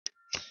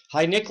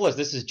Hi, Nicholas.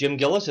 This is Jim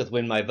Gillis with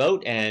Win My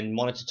Vote and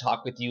wanted to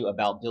talk with you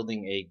about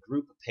building a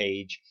group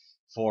page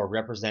for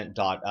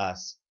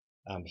Represent.us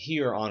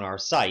here on our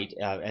site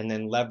and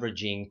then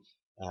leveraging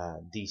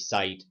the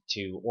site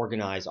to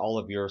organize all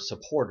of your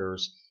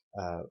supporters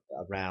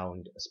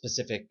around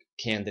specific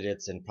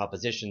candidates and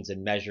propositions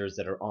and measures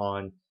that are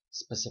on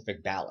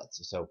specific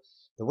ballots. So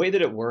the way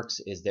that it works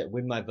is that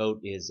Win My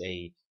Vote is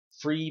a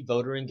free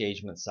voter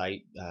engagement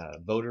site.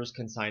 Voters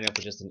can sign up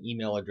with just an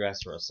email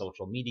address or a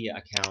social media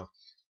account,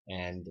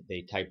 and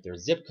they type their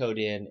zip code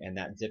in, and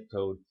that zip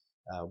code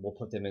will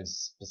put them in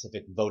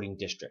specific voting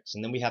districts.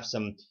 And then we have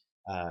some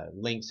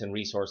links and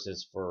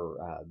resources for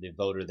the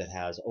voter that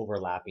has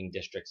overlapping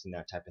districts and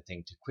that type of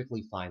thing to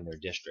quickly find their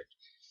district.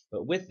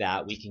 But with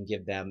that, we can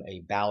give them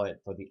a ballot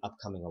for the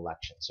upcoming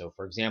election. So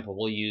for example,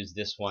 we'll use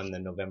this one, the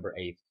November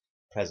 8th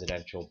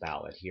presidential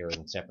ballot here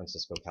in San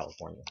Francisco,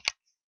 California.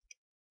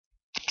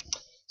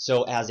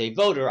 So as a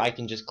voter, I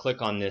can just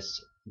click on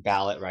this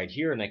ballot right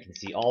here, and I can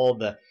see all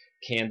the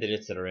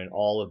candidates that are in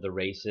all of the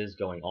races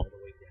going all the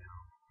way down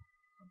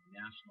from the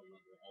national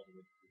level all the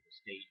way through the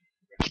state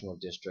congressional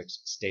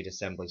districts, state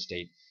assembly,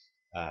 state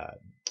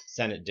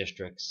senate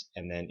districts,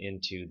 and then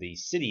into the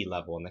city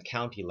level and the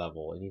county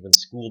level and even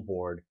school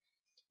board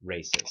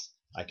races.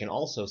 I can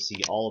also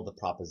see all of the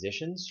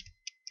propositions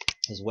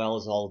as well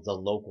as all of the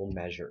local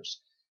measures.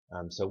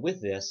 So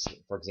with this,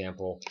 for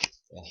example,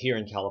 here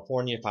in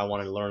California, if I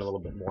wanted to learn a little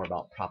bit more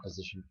about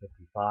Proposition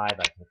 55, I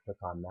can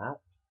click on that.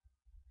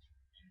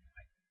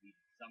 I can read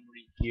the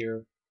summary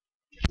here,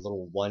 a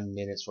little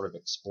 1-minute sort of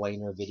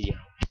explainer video.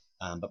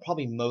 But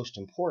probably most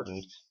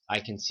important, I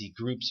can see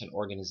groups and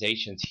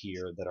organizations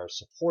here that are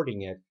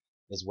supporting it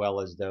as well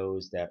as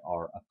those that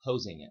are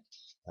opposing it.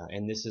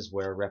 And this is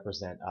where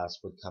Represent Us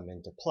would come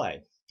into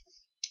play.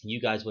 You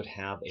guys would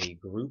have a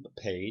group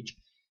page,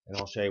 and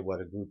I'll show you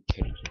what a group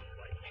page looks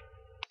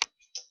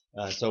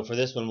like. So for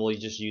this one, we'll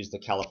just use the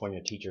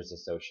California Teachers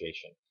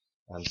Association.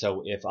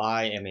 So if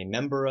I am a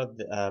member of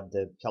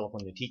the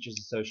California Teachers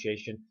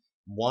Association,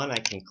 I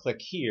can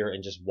click here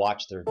and just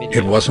watch their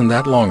video. It wasn't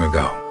that long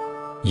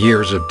ago.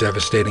 Years of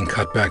devastating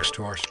cutbacks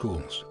to our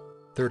schools.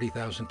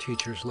 30,000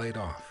 teachers laid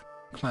off.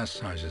 Class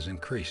sizes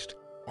increased.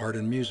 Art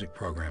and music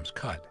programs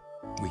cut.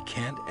 We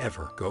can't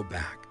ever go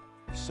back.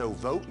 So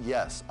vote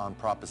yes on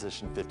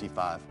Proposition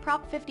 55.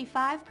 Prop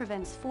 55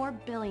 prevents $4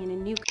 billion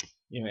in new...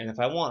 And if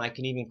I want, I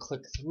can even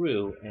click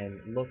through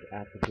and look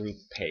at the group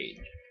page.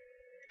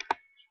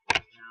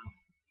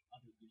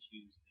 Other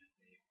issues that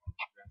they are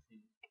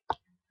addressing,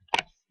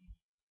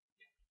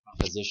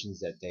 propositions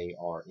that they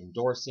are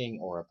endorsing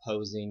or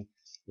opposing,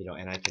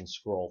 and I can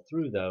scroll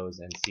through those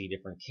and see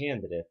different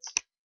candidates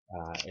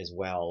as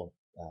well,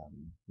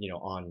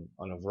 on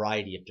a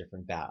variety of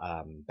different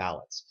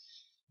ballots.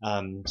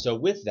 So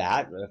with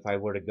that, if I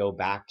were to go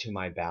back to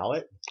my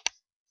ballot,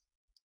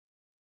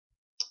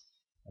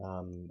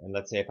 and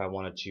let's say if I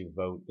wanted to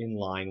vote in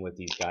line with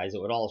these guys,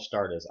 it would all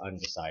start as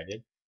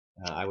undecided.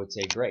 I would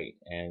say great,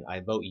 and I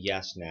vote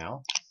yes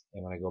now.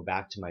 And when I go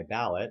back to my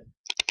ballot,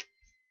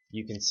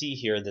 you can see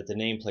here that the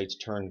nameplate's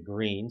turned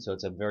green, so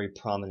it's a very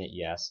prominent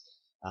yes.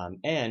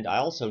 And I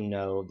also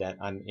know that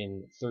I'm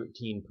in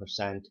 13%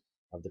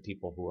 of the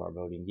people who are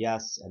voting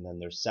yes, and then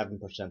there's 7%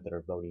 that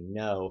are voting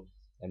no,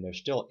 and there's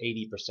still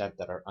 80%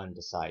 that are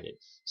undecided.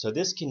 So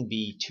this can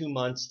be 2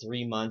 months,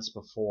 3 months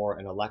before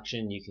an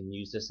election. You can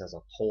use this as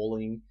a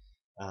polling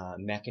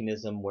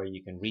mechanism where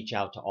you can reach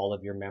out to all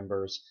of your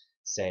members,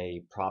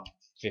 say Prop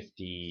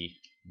 50,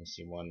 let's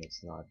see one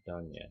that's not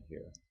done yet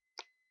here.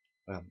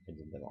 I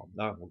did them all.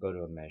 No, we'll go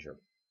to a measure.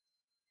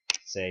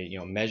 Say,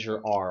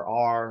 Measure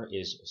RR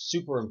is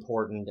super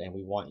important and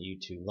we want you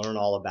to learn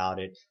all about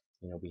it.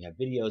 We have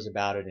videos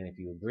about it, and if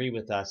you agree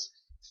with us,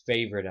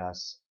 favorite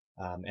us.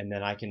 And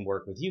then I can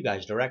work with you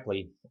guys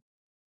directly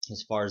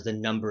as far as the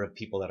number of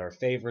people that are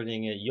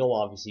favoriting it. You'll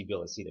obviously be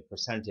able to see the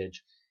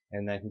percentage,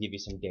 and I can give you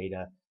some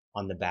data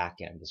on the back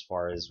end as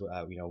far as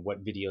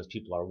what videos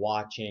people are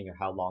watching or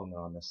how long they're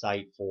on the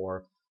site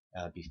for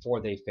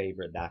before they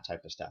favorite, that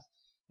type of stuff.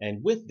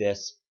 And with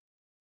this,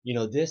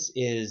 this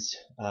is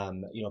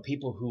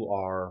people who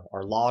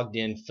are logged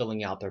in,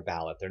 filling out their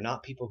ballot. They're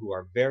not people who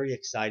are very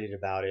excited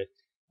about it,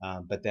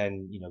 but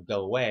then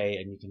go away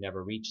and you can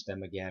never reach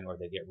them again, or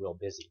they get real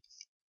busy.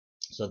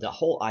 So the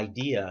whole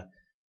idea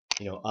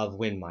of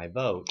Win My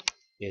Vote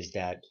is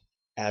that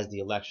as the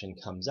election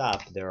comes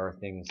up, there are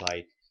things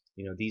like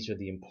these are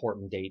the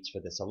important dates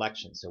for this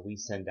election. So we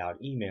send out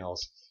emails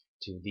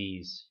to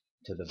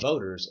the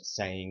voters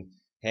saying,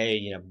 hey,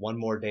 you have 1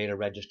 more day to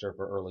register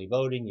for early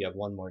voting, you have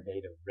 1 more day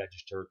to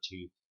register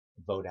to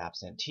vote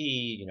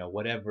absentee,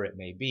 whatever it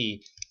may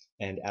be.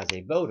 And as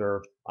a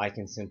voter, I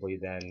can simply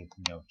then,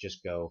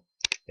 just go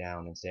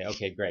down and say,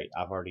 okay, great,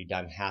 I've already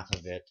done half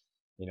of it.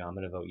 I'm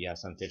going to vote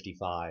yes on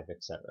 55,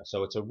 etc.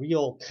 So it's a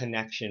real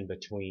connection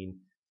between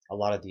a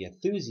lot of the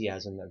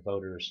enthusiasm that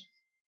voters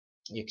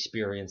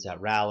experience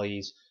at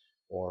rallies,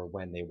 or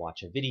when they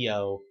watch a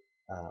video,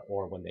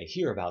 or when they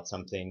hear about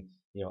something,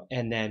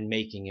 and then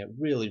making it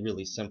really,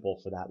 really simple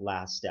for that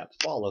last step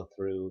follow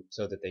through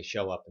so that they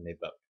show up and they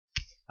vote.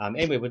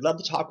 Anyway, we'd love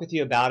to talk with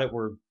you about it.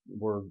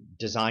 We're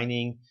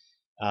designing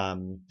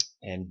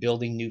and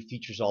building new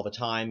features all the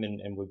time,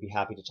 and we'd be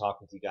happy to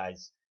talk with you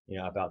guys,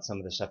 about some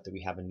of the stuff that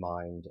we have in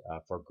mind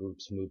for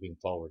groups moving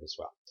forward as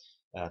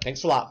well.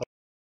 Thanks a lot.